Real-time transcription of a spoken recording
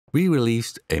We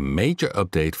released a major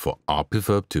update for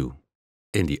RP-VERB 2.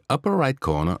 In the upper right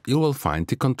corner, you will find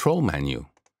the control menu.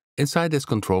 Inside this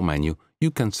control menu,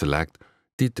 you can select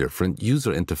the different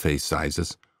user interface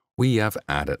sizes we have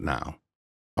added now.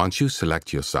 Once you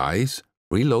select your size,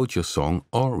 reload your song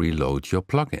or reload your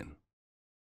plugin.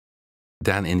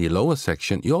 Then in the lower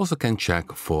section, you also can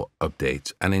check for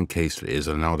updates, and in case there is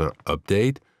another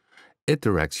update, it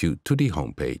directs you to the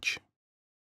home page.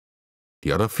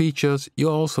 The other features you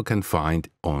also can find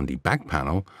on the back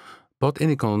panel, but in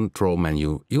the control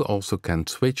menu you also can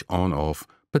switch on or off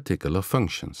particular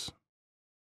functions.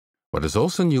 What is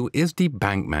also new is the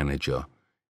Bank Manager.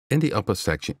 In the upper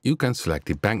section you can select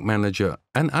the Bank Manager,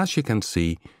 and as you can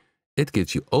see, it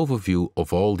gives you overview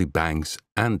of all the banks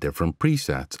and different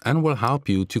presets and will help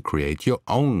you to create your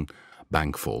own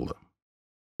bank folder.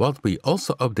 What we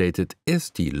also updated is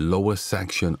the lower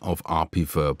section of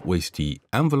RP-VERB with the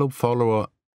envelope follower,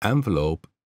 envelope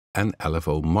and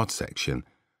LFO mod section.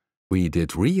 We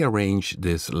did rearrange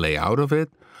this layout of it,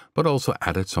 but also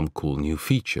added some cool new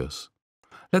features.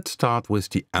 Let's start with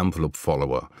the envelope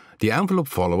follower. The envelope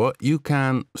follower you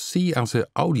can see as an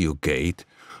audio gate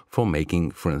for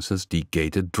making, for instance, the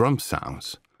gated drum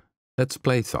sounds. Let's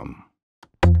play some.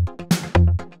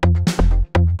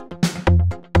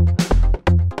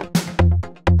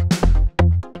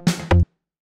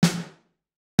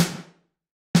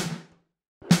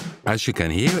 As you can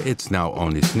hear, it's now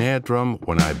on the snare drum.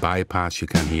 When I bypass, you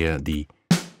can hear the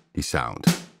sound.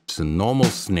 It's a normal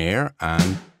snare,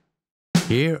 and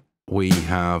here we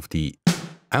have the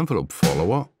envelope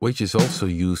follower, which is also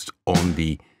used on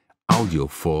the audio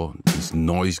for these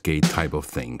noise gate type of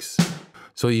things.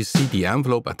 So you see the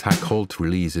envelope attack hold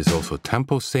release is also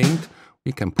tempo synced.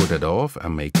 We can put it off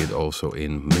and make it also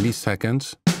in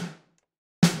milliseconds.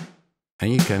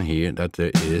 And you can hear that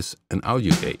there is an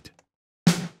audio gate.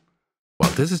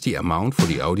 Well, this is the amount for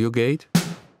the audio gate.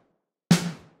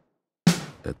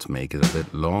 Let's make it a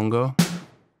bit longer.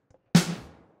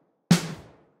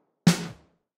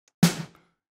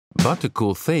 But the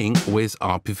cool thing with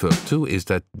RP-VERB 2 is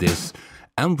that this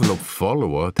envelope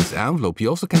follower, this envelope, you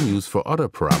also can use for other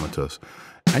parameters.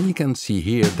 And you can see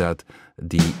here that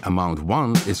the amount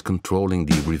 1 is controlling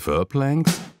the reverb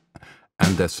length,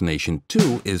 and destination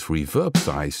 2 is reverb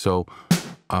size. So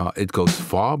it goes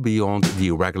far beyond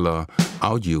the regular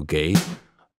audio gate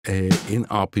in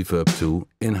RP-VERB 2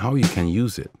 in how you can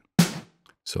use it.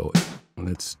 So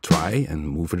let's try and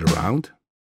move it around.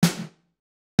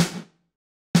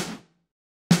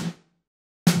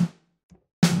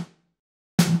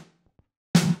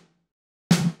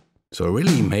 So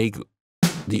really make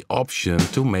the option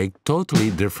to make totally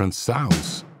different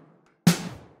sounds.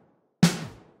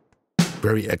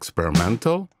 Very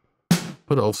experimental,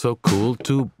 but also cool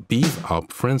to beef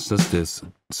up, for instance, this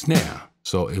snare.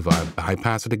 So if I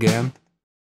bypass it again,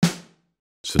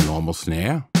 it's a normal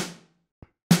snare.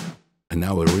 And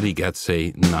now it really gets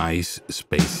a nice,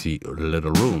 spacey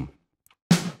little room.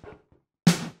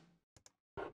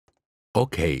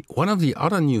 Okay, one of the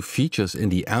other new features in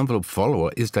the envelope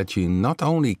follower is that you not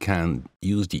only can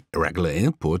use the regular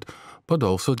input, but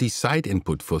also the side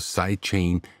input for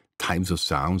sidechain types of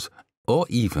sounds, or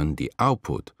even the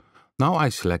output. Now I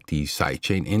select the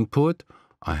sidechain input.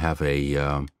 I have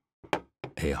a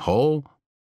hole,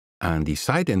 and the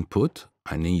side input,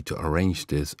 I need to arrange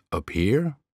this up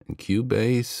here in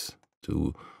Cubase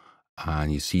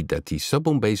and you see that the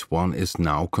sub-boom bass 1 is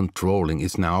now controlling,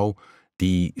 is now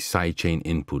the sidechain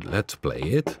input. Let's play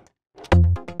it.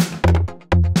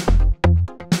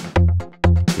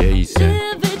 Here you see,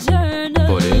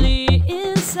 put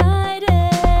in.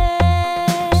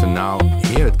 So now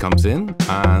here it comes in,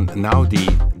 and now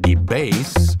the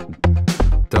bass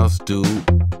does do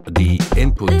the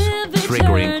input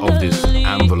triggering of this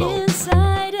envelope. So,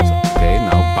 okay,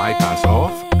 now bypass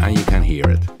off, and you can hear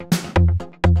it.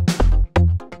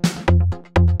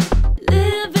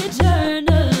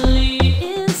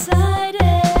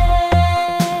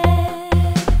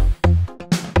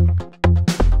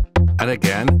 And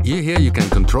again, here you can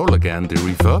control again the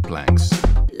reverb lengths.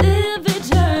 Live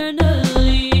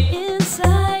eternally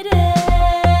inside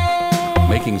it.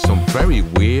 Making some very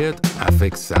weird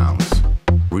affix sounds,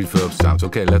 reverb sounds.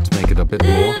 Okay, let's make it a bit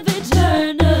more. Live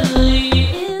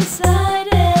eternally inside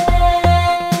it.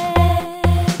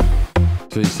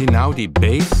 So you see now the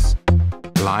bass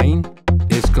line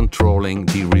is controlling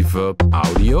the reverb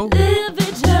audio. Live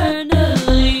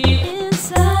eternally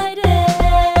inside it.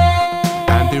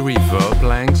 And the reverb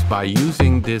lengths by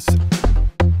using this,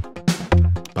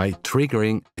 by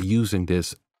triggering using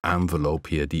this envelope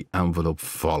here, the envelope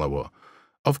follower.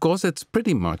 Of course, it's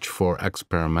pretty much for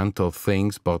experimental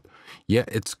things, but yeah,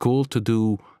 it's cool to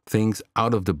do things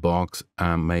out of the box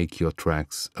and make your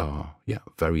tracks,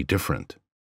 very different.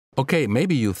 Okay,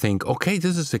 maybe you think, okay,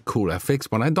 this is a cool FX,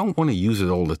 but I don't want to use it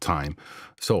all the time.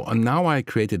 So now I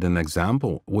created an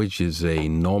example, which is a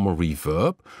normal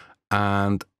reverb,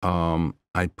 and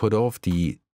I put off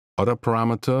the other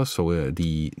parameter, so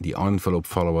the envelope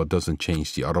follower doesn't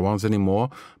change the other ones anymore.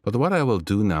 But what I will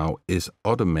do now is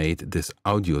automate this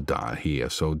audio dial here.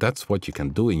 So that's what you can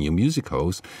do in your music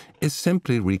host, is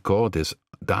simply record this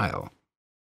dial.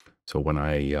 So when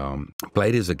I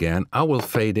play this again, I will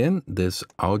fade in this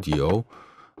audio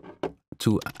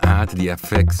to add the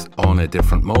effects on a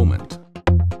different moment.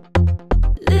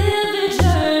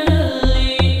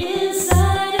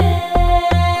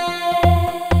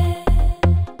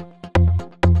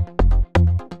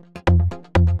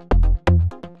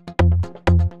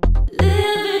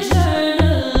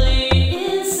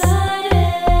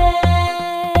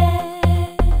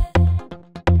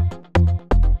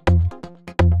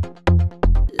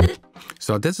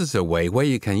 So this is a way where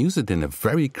you can use it in a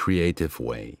very creative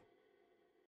way.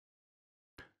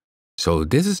 So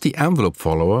this is the envelope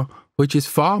follower, which is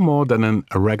far more than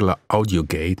a regular audio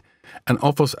gate and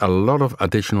offers a lot of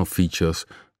additional features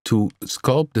to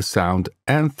sculpt the sound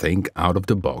and think out of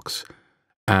the box.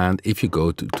 And if you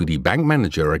go to the bank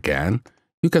manager again,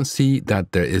 you can see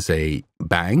that there is a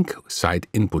bank, side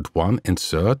input 1,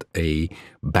 insert a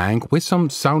bank with some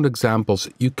sound examples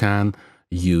you can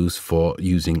use for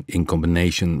using in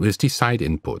combination with the side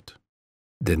input.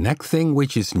 The next thing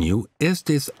which is new is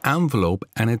this envelope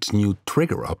and its new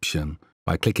trigger option.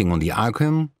 By clicking on the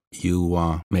icon,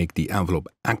 you make the envelope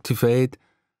activate,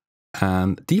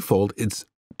 and default it's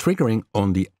triggering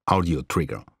on the audio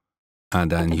trigger.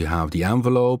 And then you have the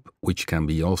envelope, which can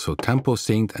be also tempo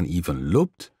synced and even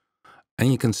looped. And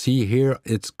you can see here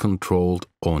it's controlled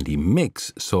on the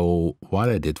mix. So what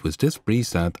I did with this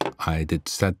preset, I did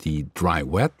set the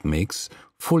dry-wet mix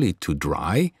fully to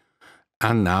dry.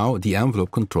 And now the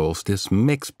envelope controls this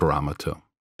mix parameter.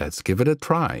 Let's give it a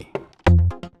try.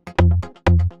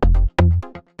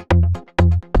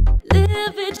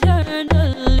 Live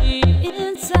eternally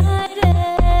inside it.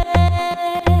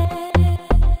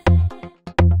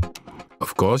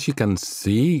 Of course, you can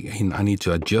see I need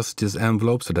to adjust this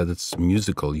envelope so that it's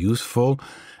musical useful.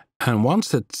 And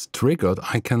once it's triggered,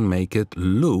 I can make it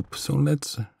loop. So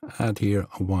let's add here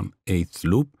a 1/8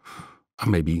 loop. Or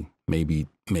maybe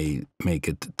make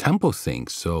it tempo sync.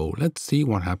 So let's see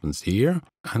what happens here.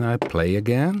 And I play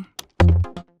again.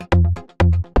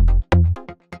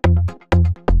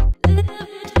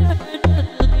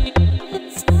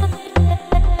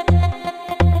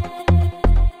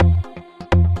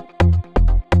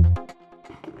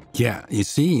 Yeah, you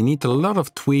see, you need a lot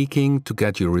of tweaking to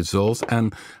get your results,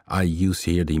 and I use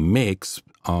here the mix,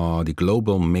 the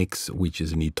global mix, which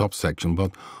is in the top section,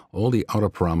 but all the other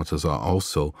parameters are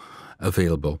also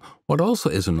available. What also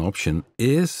is an option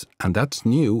is, and that's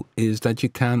new, is that you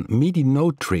can MIDI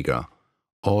note trigger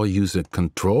or use a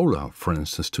controller, for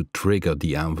instance, to trigger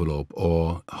the envelope,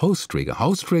 or host trigger.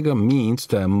 Host trigger means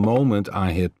the moment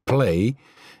I hit play,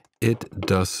 it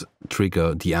does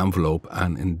trigger the envelope,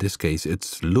 and in this case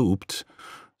it's looped.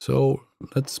 So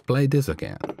let's play this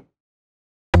again.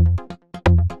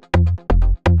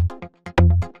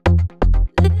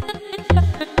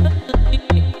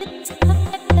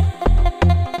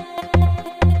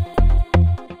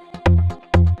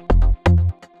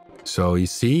 So you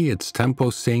see it's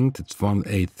tempo synced, it's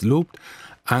 1/8 looped,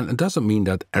 and it doesn't mean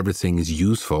that everything is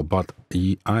useful, but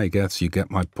I guess you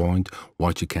get my point,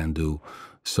 what you can do.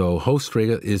 So host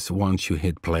trigger is once you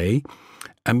hit play.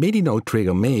 A MIDI note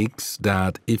trigger makes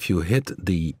that if you hit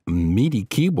the MIDI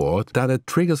keyboard, that it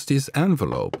triggers this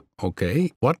envelope,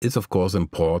 okay? What is of course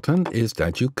important is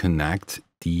that you connect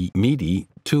the MIDI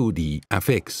to the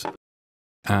FX.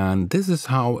 And this is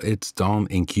how it's done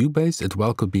in Cubase. It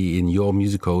well could be in your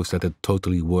music host that it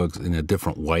totally works in a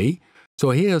different way. So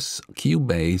here's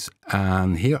Cubase,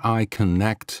 and here I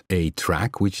connect a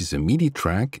track, which is a MIDI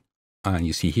track. And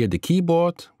you see here the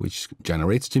keyboard, which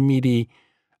generates the MIDI,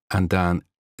 and then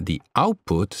the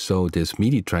output. So this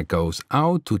MIDI track goes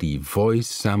out to the voice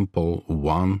sample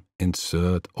 1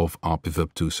 insert of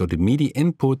RP-VERB 2. So the MIDI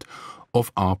input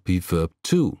of RP-VERB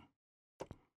 2.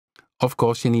 Of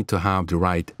course, you need to have the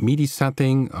right MIDI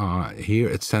setting. Here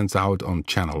it sends out on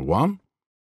channel 1.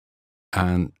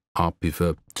 And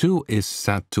RP-VERB 2 is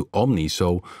set to Omni.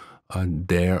 So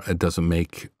there it doesn't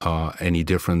make any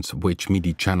difference which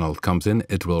MIDI channel comes in,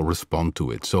 it will respond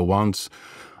to it. So once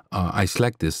I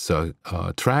select this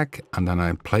track and then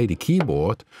I play the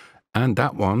keyboard, And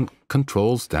that one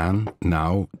controls then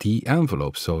now the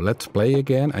envelope. So let's play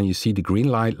again, and you see the green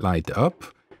light light up.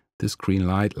 This green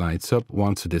light lights up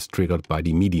once it is triggered by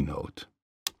the MIDI note.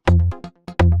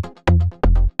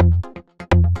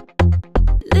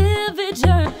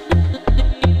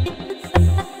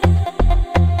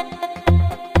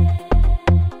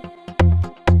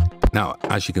 Now,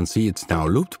 as you can see, it's now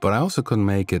looped, but I also can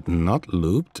make it not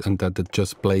looped and that it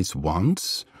just plays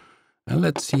once. And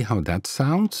let's see how that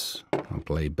sounds. I'll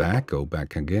play back, go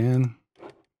back again.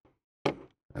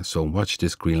 And so watch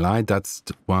this green light. That's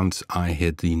once I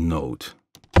hit the note.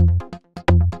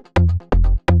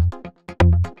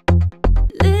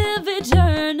 Live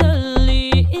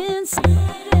eternally inside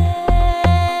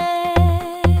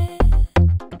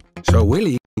it. So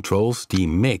really controls the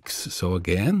mix. So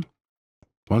again,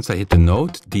 once I hit the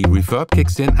note, the reverb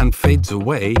kicks in and fades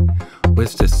away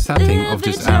with the setting of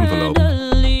this envelope.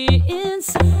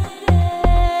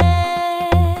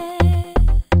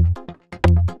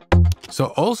 So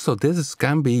also this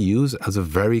can be used as a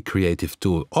very creative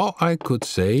tool. Or I could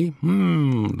say,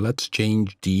 let's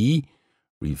change the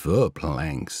reverb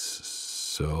lengths.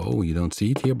 So you don't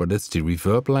see it here, but that's the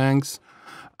reverb lengths.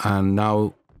 And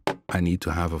now I need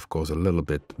to have, of course, a little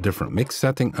bit different mix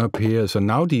setting up here. So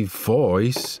now the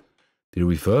voice, the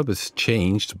reverb is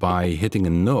changed by hitting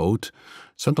a note.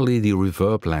 Suddenly the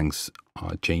reverb length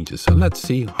changes. So let's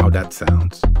see how that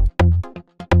sounds.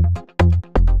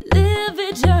 Live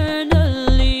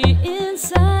eternally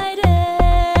inside it.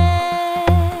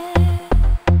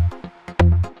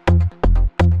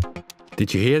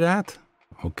 Did you hear that?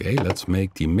 Okay, let's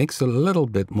make the mix a little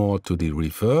bit more to the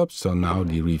reverb. So now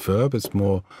the reverb is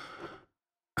more,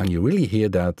 and you really hear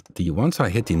that once I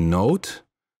hit the note,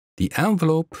 the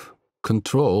envelope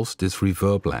controls this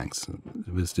reverb length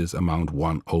with this amount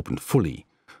 1 opened fully.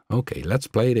 Okay, let's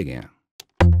play it again.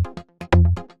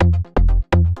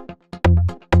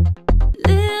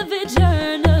 Live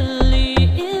eternally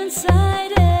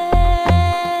inside it.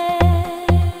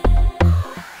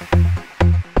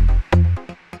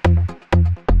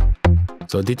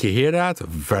 So did you hear that?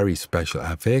 Very special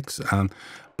effects. And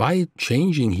by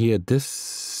changing here this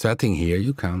setting here,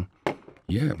 you can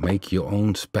make your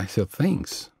own special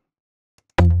things.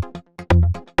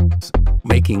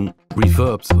 Making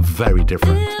reverbs very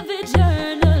different. Live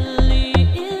eternally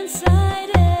inside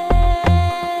it.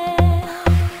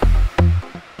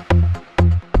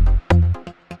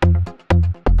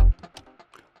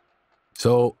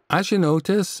 So as you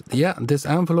notice, this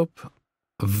envelope,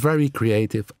 very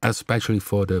creative, especially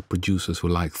for the producers who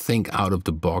like think out of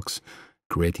the box,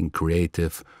 creating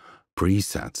creative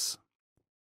presets.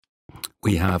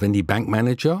 We have in the bank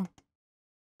manager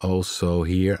also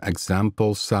here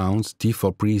example sounds,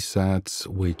 default presets,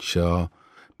 which are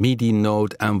MIDI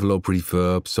note, envelope,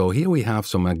 reverb. So here we have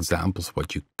some examples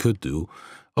what you could do.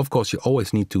 Of course, you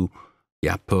always need to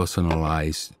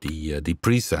personalize the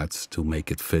presets to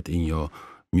make it fit in your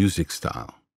music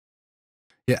style.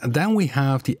 And then we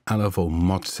have the LFO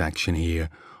mod section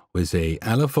here with a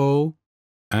LFO,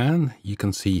 and you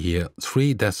can see here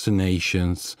 3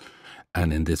 destinations.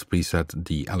 And in this preset,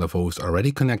 the LFO is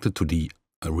already connected to the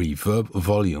reverb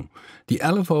volume. The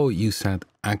LFO you set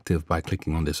active by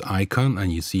clicking on this icon,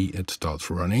 and you see it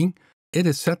starts running. It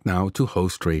is set now to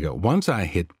host trigger. Once I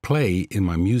hit play in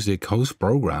my music host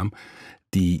program,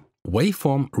 the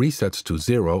waveform resets to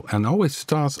 0 and always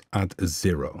starts at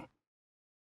 0.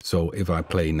 So if I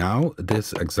play now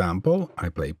this example, I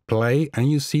play, and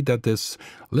you see that this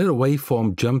little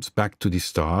waveform jumps back to the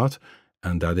start,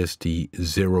 and that is the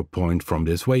 0 point from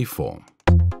this waveform.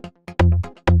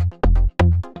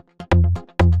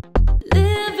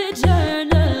 Live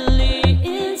eternally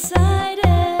inside it.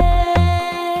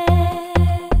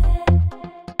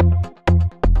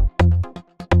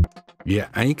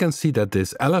 And you can see that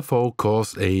this LFO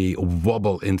caused a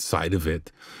wobble inside of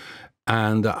it.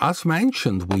 And as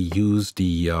mentioned, we use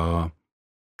we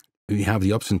have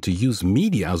the option to use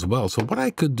MIDI as well. So what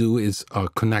I could do is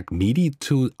connect MIDI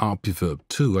to RP-VERB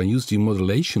 2 and use the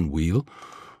modulation wheel,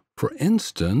 for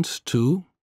instance, to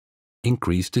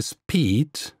increase the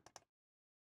speed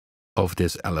of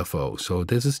this LFO. So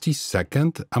this is the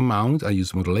second amount. I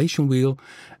use modulation wheel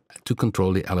to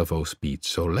control the LFO speed.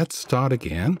 So let's start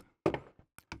again,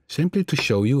 simply to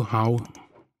show you how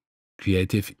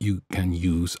creative you can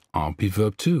use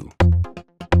RP-VERB 2.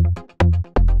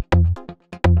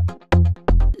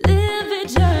 Live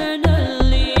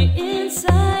eternally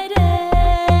inside it.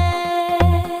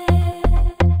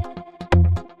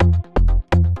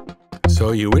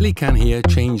 So you really can hear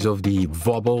change of the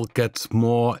wobble gets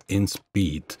more in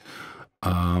speed.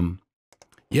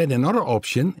 Yet another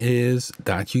option is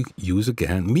that you use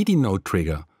again MIDI note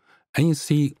trigger. And you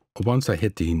see, once I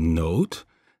hit the note,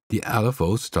 the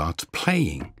LFO starts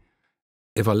playing.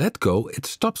 If I let go, it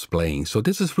stops playing. So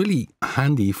this is really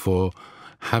handy for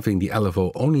having the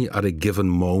LFO only at a given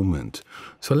moment.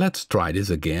 So let's try this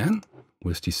again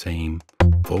with the same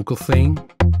vocal thing.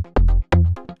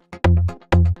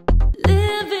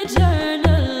 Live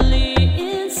eternally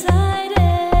inside it.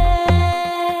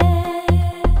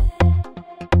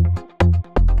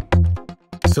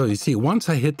 So you see, once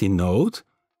I hit the note,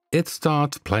 it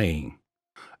starts playing.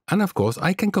 And of course,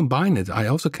 I can combine it. I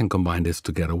also can combine this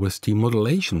together with the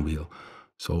modulation wheel.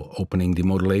 So opening the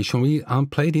modulation wheel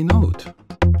and play the note.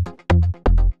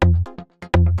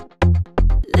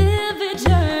 Live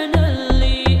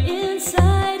eternally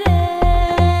inside it.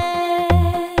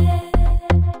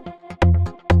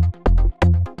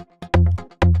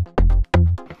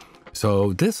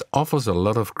 So this offers a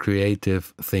lot of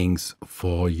creative things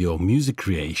for your music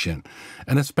creation.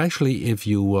 And especially if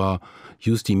you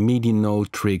use the MIDI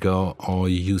note trigger or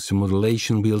you use the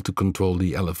modulation wheel to control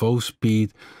the LFO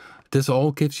speed. This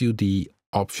all gives you the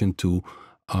option to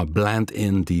blend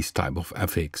in these type of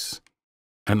effects.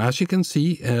 And as you can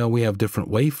see, we have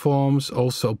different waveforms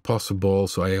also possible.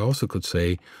 So I also could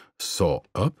say saw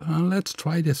up. And let's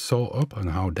try this saw up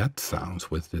and how that sounds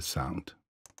with this sound.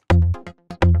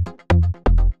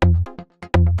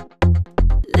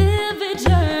 Live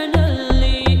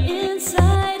eternally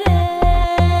inside it.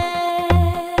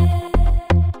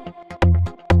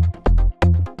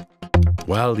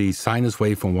 Well, the sinus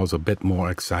waveform was a bit more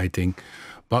exciting,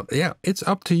 but yeah, it's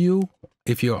up to you.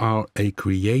 If you are a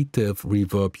creative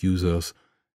reverb user,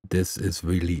 this is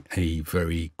really a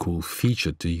very cool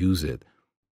feature to use it.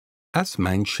 As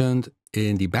mentioned,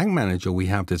 in the Bank Manager, we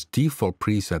have this default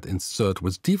preset insert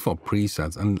with default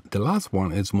presets, and the last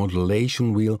one is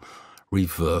Modulation Wheel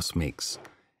Reverse Mix.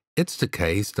 It's the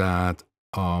case that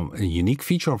a unique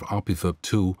feature of RP-VERB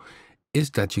 2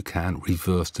 is that you can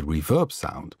reverse the reverb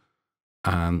sound.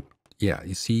 And yeah,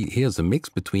 you see here's a mix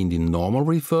between the normal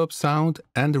reverb sound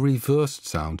and the reversed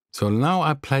sound. So now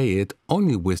I play it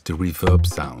only with the reverb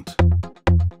sound.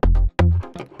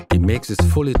 The mix is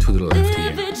fully to the left here.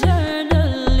 Live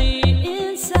eternally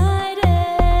inside it.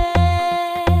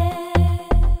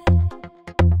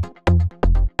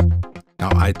 Now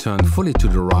I turn fully to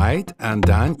the right and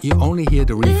then you only hear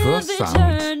the reverse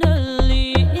sound.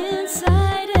 Eternally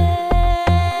inside it.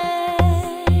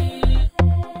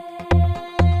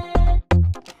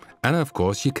 And of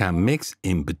course you can mix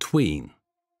in between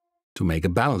to make a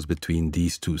balance between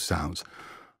these two sounds.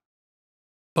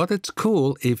 But it's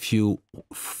cool if you,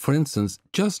 for instance,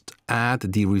 just add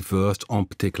the reversed on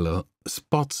particular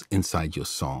spots inside your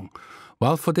song.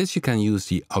 Well, for this you can use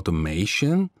the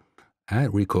automation,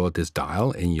 record this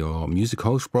dial in your music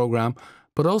host program,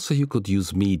 but also you could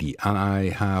use MIDI. And I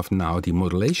have now the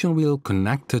modulation wheel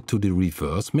connected to the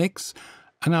reverse mix,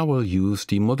 and I will use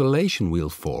the modulation wheel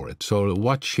for it. So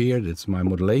watch here, it's my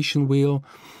modulation wheel,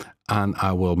 and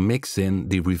I will mix in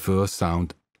the reverse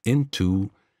sound into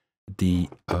the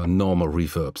normal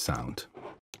reverb sound.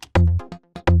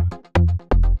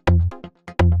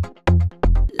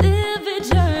 Live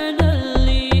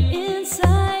eternally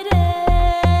inside it.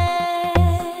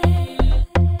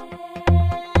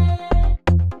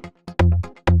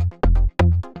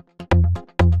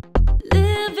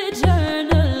 Live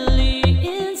eternally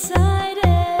inside it.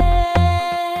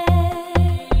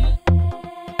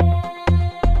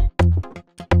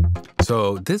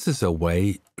 So this is a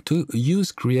way to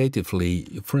use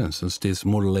creatively, for instance, this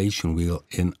modulation wheel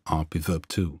in RP-VERB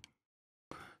 2.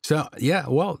 So yeah,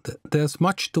 well, there's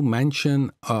much to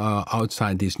mention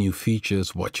outside these new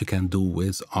features, what you can do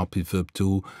with RP-VERB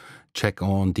 2. Check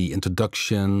on the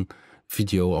introduction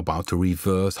video about the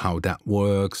reverse, how that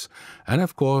works. And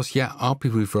of course, yeah,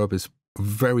 RP-Reverb is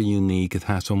very unique. It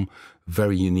has some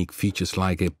very unique features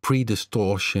like a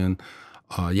pre-distortion.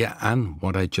 Yeah, and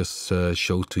what I just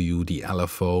showed to you, the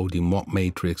LFO, the mod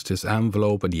matrix, this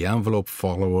envelope and the envelope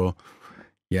follower.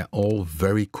 Yeah, all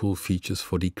very cool features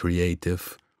for the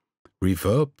creative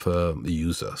reverb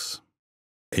users.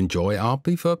 Enjoy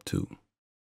RP-VERB 2.